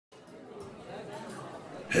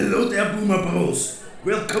Hello there, Boomer Bros.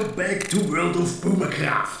 Welcome back to World of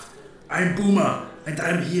Boomercraft. I'm Boomer and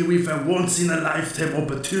I'm here with a once-in-a-lifetime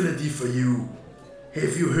opportunity for you.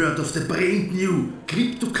 Have you heard of the brand new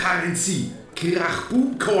cryptocurrency, Krach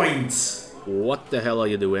Boom Coins? What the hell are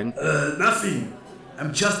you doing? Nothing.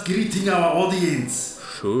 I'm just greeting our audience.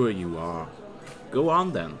 Sure you are. Go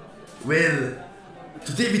on then. Well,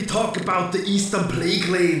 today we talk about the Eastern Plague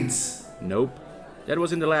Lands. Nope. That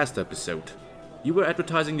was in the last episode. You were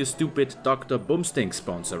advertising your stupid Dr. Bumstink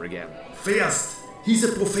sponsor again. First, he's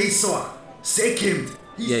a professor. Second,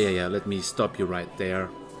 he's... Yeah, let me stop you right there.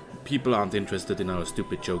 People aren't interested in our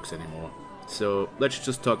stupid jokes anymore. So let's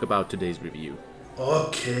just talk about today's review.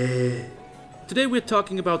 Okay. Today we're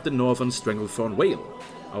talking about the Northern Stranglethorn Vale,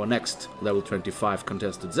 our next level 25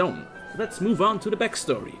 contested zone. Let's move on to the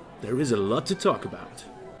backstory. There is a lot to talk about.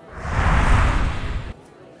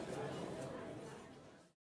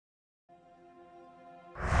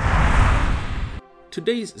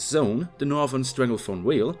 Today's zone, the Northern Stranglethorn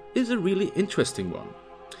Vale, is a really interesting one.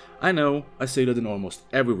 I know, I say that in almost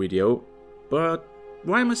every video, but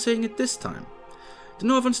why am I saying it this time? The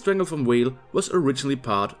Northern Stranglethorn Vale was originally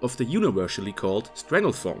part of the universally called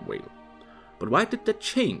Stranglethorn Vale. But why did that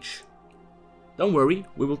change? Don't worry,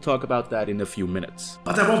 we will talk about that in a few minutes.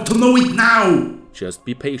 But I want to know it now! Just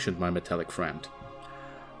be patient, my metallic friend.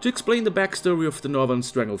 To explain the backstory of the Northern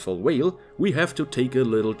Stranglethorn Vale, we have to take a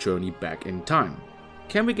little journey back in time.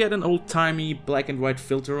 Can we get an old-timey black and white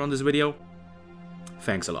filter on this video?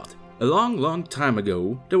 Thanks a lot. A long time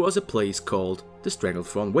ago, there was a place called the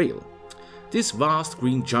Stranglethorn Vale. This vast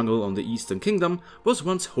green jungle on the Eastern Kingdom was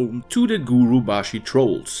once home to the Gurubashi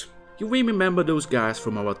trolls. You may remember those guys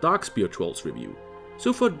from our Darkspear Trolls review.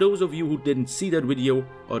 So for those of you who didn't see that video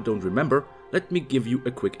or don't remember, let me give you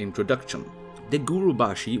a quick introduction. The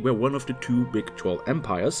Gurubashi were one of the two big troll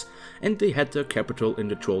empires, and they had their capital in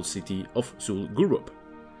the troll city of Zul'Gurub.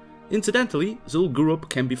 Incidentally, Zul'Gurub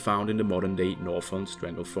can be found in the modern-day Northern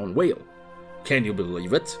Stranglethorn Vale. Can you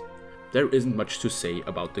believe it? There isn't much to say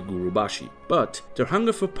about the Gurubashi, but their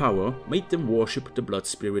hunger for power made them worship the blood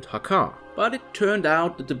spirit Hakar. But it turned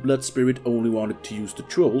out that the blood spirit only wanted to use the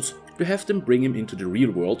trolls to have them bring him into the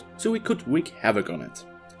real world so he could wreak havoc on it.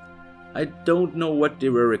 I don't know what they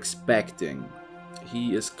were expecting.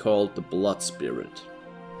 He is called the blood spirit.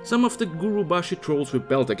 Some of the Gurubashi trolls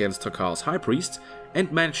rebelled against Hakar's high priest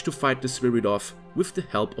and managed to fight the spirit off with the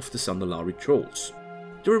help of the Sandalari trolls.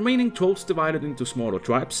 The remaining trolls divided into smaller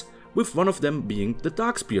tribes, with one of them being the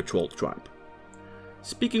Darkspear troll tribe.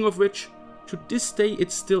 Speaking of which, to this day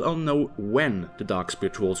it's still unknown when the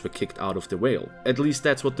Darkspear trolls were kicked out of the Vale. At least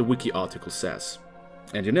that's what the wiki article says.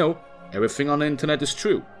 And you know, everything on the internet is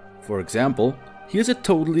true. For example, here's a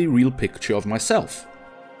totally real picture of myself.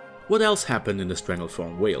 What else happened in the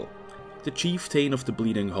Stranglethorn Vale? The chieftain of the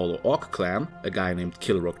Bleeding Hollow Orc clan, a guy named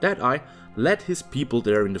Kilrock Deadeye, led his people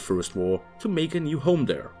there in the First War to make a new home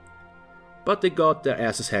there. But they got their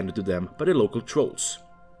asses handed to them by the local trolls.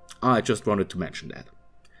 I just wanted to mention that.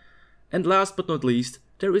 And last but not least,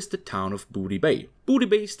 there is the town of Booty Bay. Booty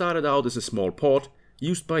Bay started out as a small port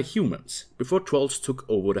used by humans before trolls took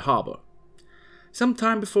over the harbor.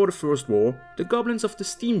 Sometime before the First War, the goblins of the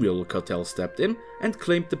Steamwheel cartel stepped in and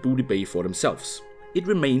claimed the Booty Bay for themselves. It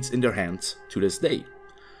remains in their hands to this day.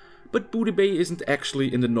 But Booty Bay isn't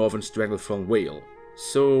actually in the Northern Stranglethorn Vale,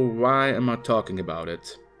 so why am I talking about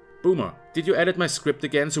it? Boomer, did you edit my script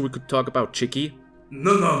again so we could talk about Chicky?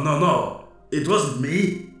 No. It wasn't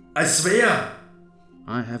me. I swear.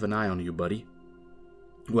 I have an eye on you, buddy.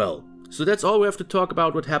 Well, so that's all we have to talk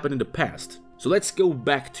about what happened in the past. So let's go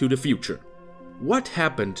back to the future. What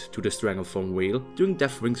happened to the Stranglethorn Vale during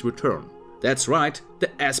Deathwing's return? That's right, the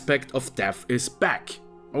aspect of death is back.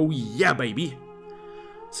 Oh yeah, baby!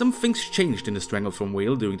 Some things changed in the Stranglethorn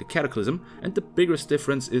Vale during the Cataclysm, and the biggest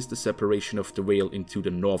difference is the separation of the Vale into the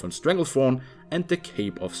Northern Stranglethorn and the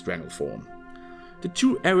Cape of Stranglethorn. The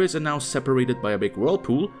two areas are now separated by a big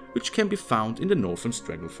whirlpool, which can be found in the Northern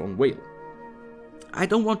Stranglethorn Vale. I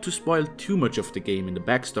don't want to spoil too much of the game in the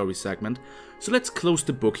backstory segment, so let's close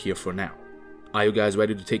the book here for now. Are you guys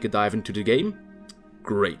ready to take a dive into the game?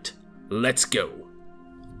 Great, let's go!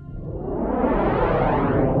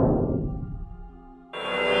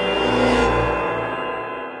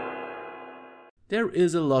 There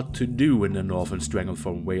is a lot to do in the Northern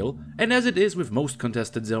Stranglethorn Vale, and as it is with most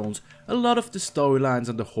contested zones, a lot of the storylines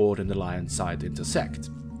on the Horde and Alliance side intersect.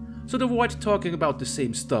 So to avoid talking about the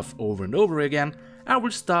same stuff over and over again, I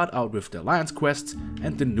will start out with the Alliance quests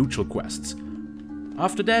and the neutral quests.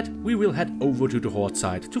 After that, we will head over to the Horde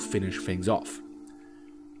side to finish things off.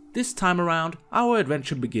 This time around, our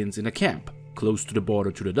adventure begins in a camp, close to the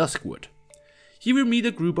border to the Duskwood. Here we meet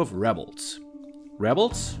a group of rebels.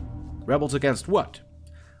 Rebels? Rebels against what?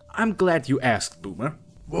 I'm glad you asked, Boomer.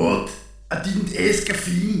 What? I didn't ask a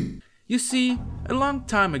thing. You see, a long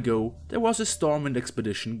time ago there was a Stormwind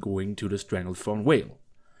expedition going to the Stranglethorn Vale.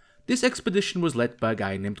 This expedition was led by a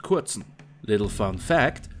guy named Kurzen. Little fun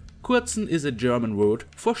fact, Kurzen is a German word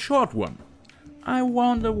for short one. I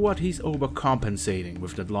wonder what he's overcompensating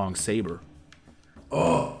with that long saber.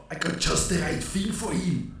 Oh, I got just the right thing for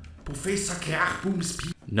him. Professor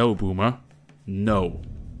Krachboom's No, Boomer. No.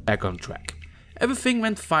 Back on track. Everything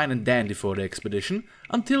went fine and dandy for the expedition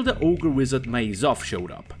until the ogre wizard Maizov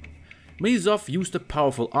showed up. Maizov used a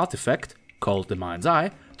powerful artifact, called the Mind's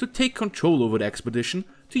Eye, to take control over the expedition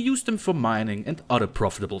to use them for mining and other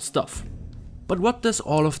profitable stuff. But what does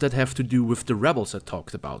all of that have to do with the rebels I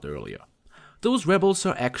talked about earlier? Those rebels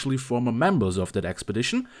are actually former members of that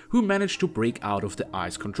expedition who managed to break out of the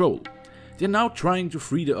Eye's control. They're now trying to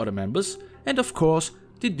free the other members, and of course,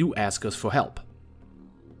 they do ask us for help.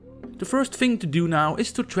 The first thing to do now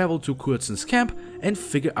is to travel to Kurzen's camp and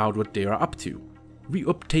figure out what they are up to. We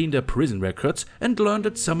obtained their prison records and learned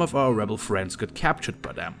that some of our rebel friends got captured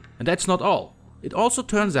by them. And that's not all. It also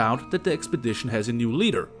turns out that the expedition has a new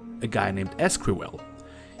leader, a guy named Escriwell.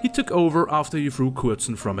 He took over after he threw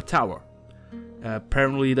Kurzen from a tower.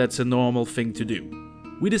 Apparently that's a normal thing to do.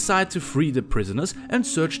 We decide to free the prisoners and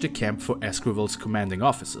search the camp for Escriwell's commanding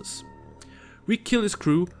officers. We kill his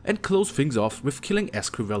crew and close things off with killing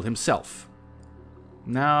Escriwell himself.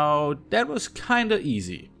 Now, that was kinda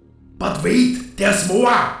easy. But wait, there's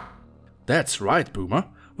more! That's right, Boomer.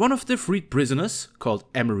 One of the freed prisoners, called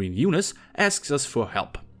Emerine Eunice, asks us for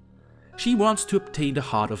help. She wants to obtain the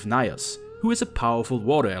heart of Nias, who is a powerful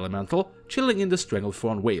water elemental chilling in the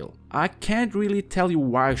Stranglethorn Vale. I can't really tell you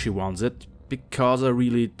why she wants it, because I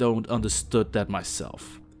really don't understood that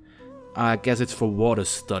myself. I guess it's for water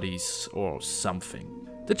studies or something.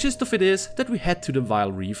 The gist of it is that we head to the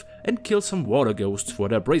Vale Reef and kill some water ghosts for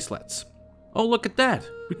their bracelets. Oh, look at that!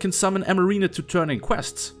 We can summon Emerina to turn in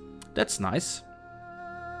quests. That's nice.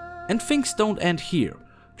 And things don't end here.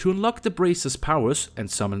 To unlock the brace's powers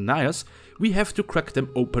and summon Nias, we have to crack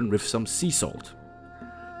them open with some sea salt.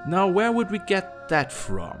 Now where would we get that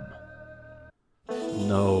from?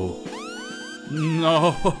 No.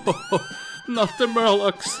 No! Not the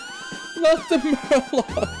Murlocs! Not the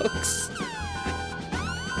Murlocs!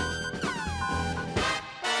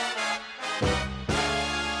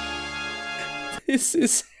 This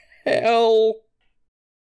is hell!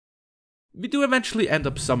 We do eventually end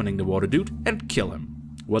up summoning the water dude and kill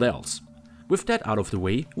him. What else? With that out of the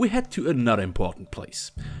way, we head to another important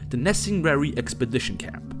place, the Nessingwary Expedition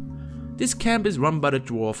Camp. This camp is run by the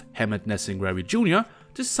dwarf Hammett Nessingwary Jr.,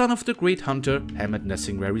 the son of the great hunter Hammett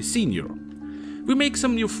Nessingwary Sr. We make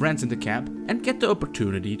some new friends in the camp and get the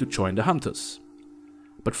opportunity to join the hunters.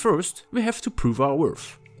 But first, we have to prove our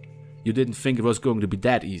worth. You didn't think it was going to be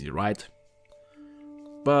that easy, right?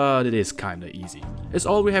 But it is kinda easy, as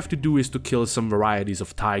all we have to do is to kill some varieties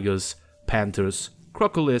of tigers, panthers,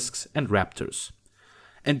 crocolisks and raptors.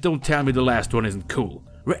 And don't tell me the last one isn't cool.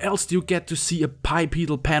 Where else do you get to see a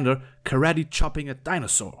bipedal panther karate chopping a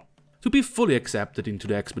dinosaur? To be fully accepted into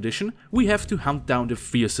the expedition, we have to hunt down the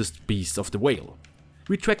fiercest beast of the Vale.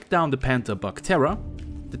 We track down the panther Bactera,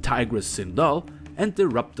 the tigress Sindal and the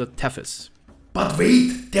raptor Tethys. But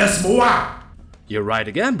wait, there's more! You're right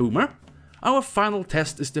again, Boomer. Our final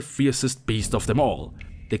test is the fiercest beast of them all,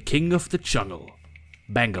 the king of the jungle,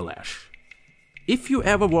 Bangladesh. If you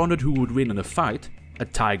ever wondered who would win in a fight, a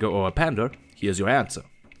tiger or a panther, here's your answer.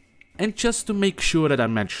 And just to make sure that I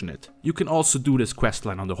mention it, you can also do this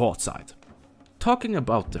questline on the Horde side. Talking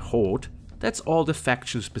about the Horde, that's all the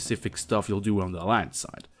faction specific stuff you'll do on the Alliance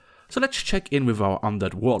side. So let's check in with our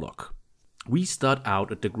undead warlock. We start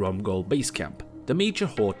out at the Gromgol base camp, the major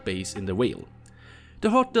Horde base in the Vale. The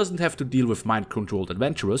Horde doesn't have to deal with mind-controlled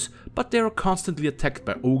adventurers, but they are constantly attacked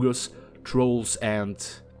by ogres, trolls and...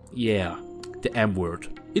 yeah, the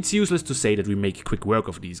M-word. It's useless to say that we make quick work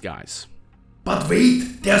of these guys. But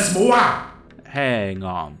wait, there's more! Hang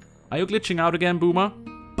on. Are you glitching out again, Boomer?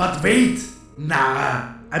 But wait!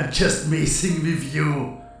 Nah, I'm just messing with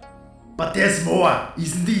you. But there's more,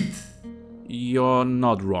 isn't it? You're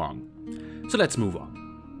not wrong. So let's move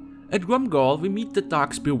on. At Gromgol we meet the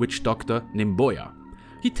Darkspear witch doctor Nimboya.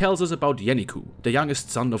 He tells us about Yeniku, the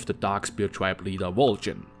youngest son of the Darkspear tribe leader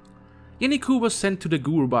Vol'jin. Yeniku was sent to the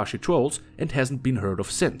Gurubashi trolls and hasn't been heard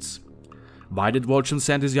of since. Why did Vol'jin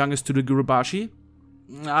send his youngest to the Gurubashi?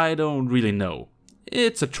 I don't really know.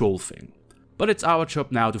 It's a troll thing. But it's our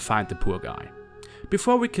job now to find the poor guy.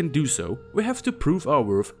 Before we can do so, we have to prove our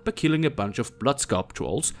worth by killing a bunch of blood sculpt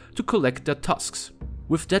trolls to collect their tusks.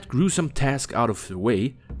 With that gruesome task out of the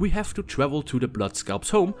way, we have to travel to the Bloodsculp's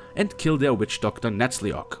home and kill their witch doctor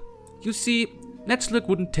Netzliok. You see, Netzliok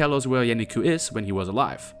wouldn't tell us where Yenneku is when he was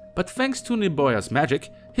alive, but thanks to Nimboya's magic,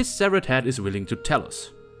 his severed head is willing to tell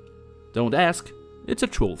us. Don't ask, it's a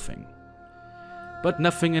troll thing. But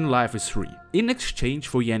nothing in life is free. In exchange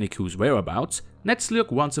for Yenneku's whereabouts,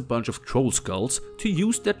 Netzliok wants a bunch of troll skulls to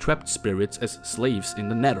use their trapped spirits as slaves in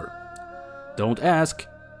the Nether. Don't ask,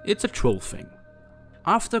 it's a troll thing.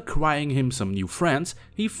 After crying him some new friends,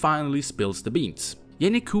 he finally spills the beans.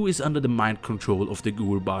 Yenneku is under the mind control of the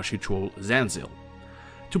Gurubashi troll Zanzil.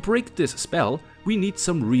 To break this spell, we need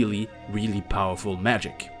some really powerful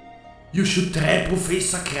magic. You should try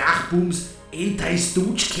Professor Krachboom's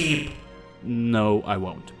anti-stooge cape. No, I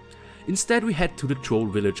won't. Instead we head to the troll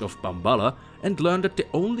village of Bambala and learn that the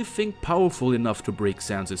only thing powerful enough to break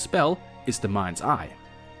Zanzil's spell is the Mind's Eye.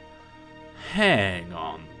 Hang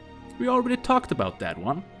on. We already talked about that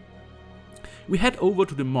one. We head over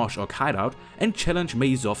to the Mosh Orc hideout and challenge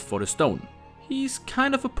Mazov for the stone. He's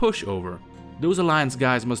kind of a pushover. Those Alliance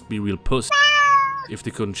guys must be real puss if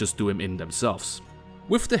they couldn't just do him in themselves.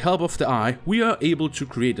 With the help of the Eye, we are able to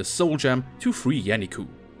create a soul gem to free Yenneku.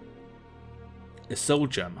 A soul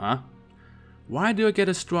gem, huh? Why do I get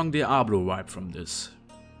a strong Diablo vibe from this?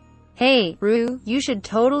 Hey, Rue, you should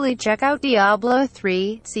totally check out Diablo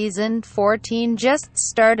 3, Season 14 just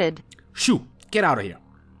started. Shoo, get out of here.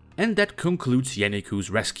 And that concludes Yenneku's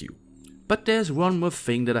rescue. But there's one more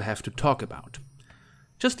thing that I have to talk about.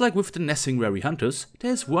 Just like with the Nessingwary Hunters,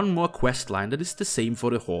 there's one more questline that is the same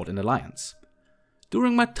for the Horde and Alliance.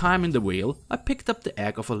 During my time in the Vale, I picked up the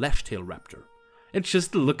egg of a lashtail raptor. And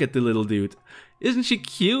just look at the little dude. Isn't she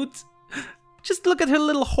cute? Just look at her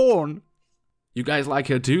little horn. You guys like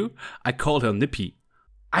her too? I called her Nippy.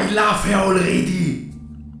 I love her already.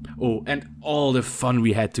 Oh, and all the fun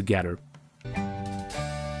we had together.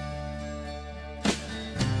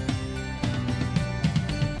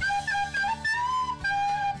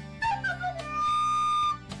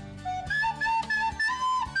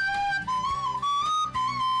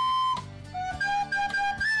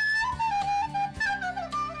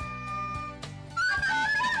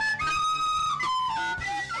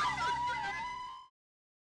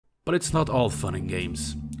 But it's not all fun and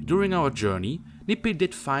games. During our journey, Nippy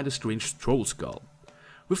did find a strange troll skull.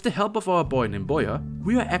 With the help of our boy Nimboya,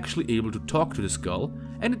 we are actually able to talk to the skull,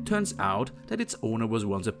 and it turns out that its owner was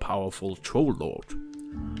once a powerful troll lord.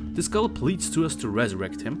 The skull pleads to us to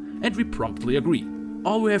resurrect him, and we promptly agree.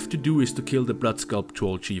 All we have to do is to kill the Bloodsculp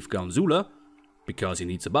troll chief Ganzula, because he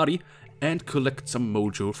needs a body, and collect some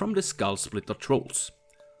mojo from the skull splitter trolls.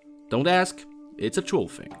 Don't ask, it's a troll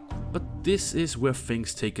thing. But this is where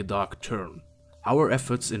things take a dark turn. Our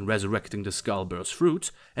efforts in resurrecting the skull bears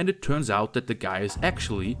fruit, and it turns out that the guy is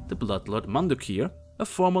actually the Bloodlord Mandokir, a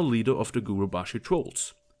former leader of the Gurubashi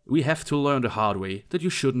trolls. We have to learn the hard way that you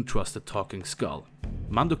shouldn't trust a talking skull.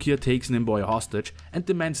 Mandokir takes Nimboya hostage and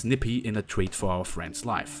demands Nippy in a trade for our friend's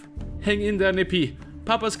life. Hang in there, Nippy!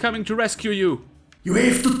 Papa's coming to rescue you! You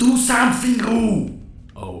have to do something, Roo!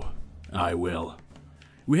 Oh, I will.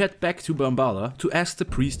 We head back to Bambala to ask the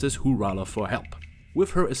priestess Hurala for help.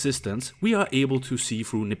 With her assistance, we are able to see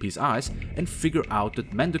through Nippy's eyes and figure out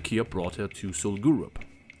that Mandokir brought her to Solgurup.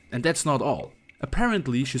 And that's not all.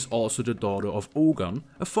 Apparently she's also the daughter of Ogun,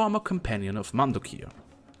 a former companion of Mandokir.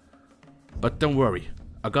 But don't worry,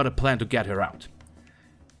 I got a plan to get her out.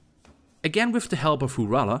 Again with the help of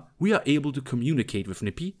Hurala, we are able to communicate with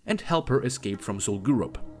Nippy and help her escape from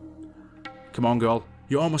Solgurup. Come on girl,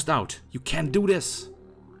 you're almost out, you can't do this!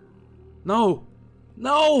 No!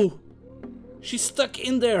 No! She's stuck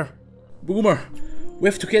in there! Boomer, we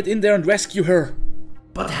have to get in there and rescue her!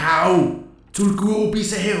 But how? Solgurup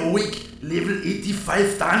is a heroic level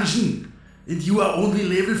 85 dungeon, and you are only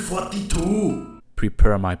level 42.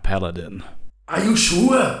 Prepare my paladin. Are you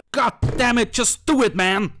sure? God damn it, just do it,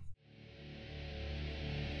 man!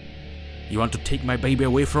 You want to take my baby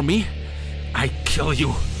away from me? I kill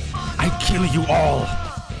you! I kill you all!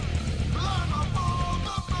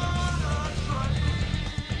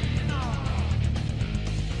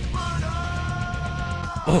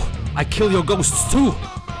 Oh, I kill your ghosts too!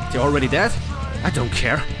 They're already dead? I don't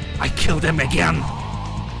care. I kill them again!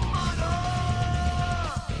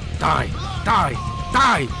 Die! Die!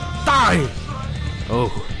 Die! Die!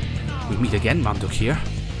 Oh, we meet again, Mandokir.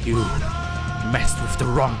 You messed with the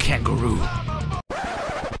wrong kangaroo.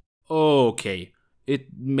 Okay, it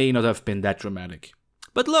may not have been that dramatic.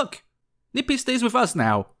 But look! Nippy stays with us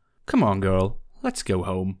now. Come on, girl. Let's go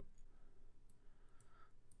home.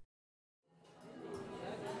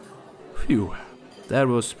 Phew, that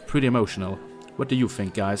was pretty emotional. What do you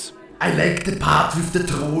think, guys? I like the part with the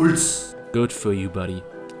trolls. Good for you, buddy.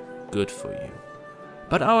 Good for you.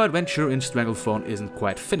 But our adventure in Stranglethorn isn't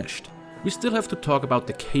quite finished. We still have to talk about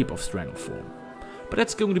the Cape of Stranglethorn. But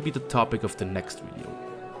that's going to be the topic of the next video.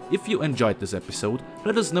 If you enjoyed this episode,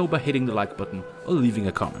 let us know by hitting the like button or leaving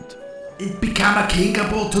a comment. And become a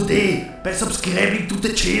Kingabo today by subscribing to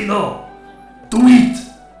the channel. Do it!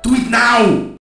 Do it now!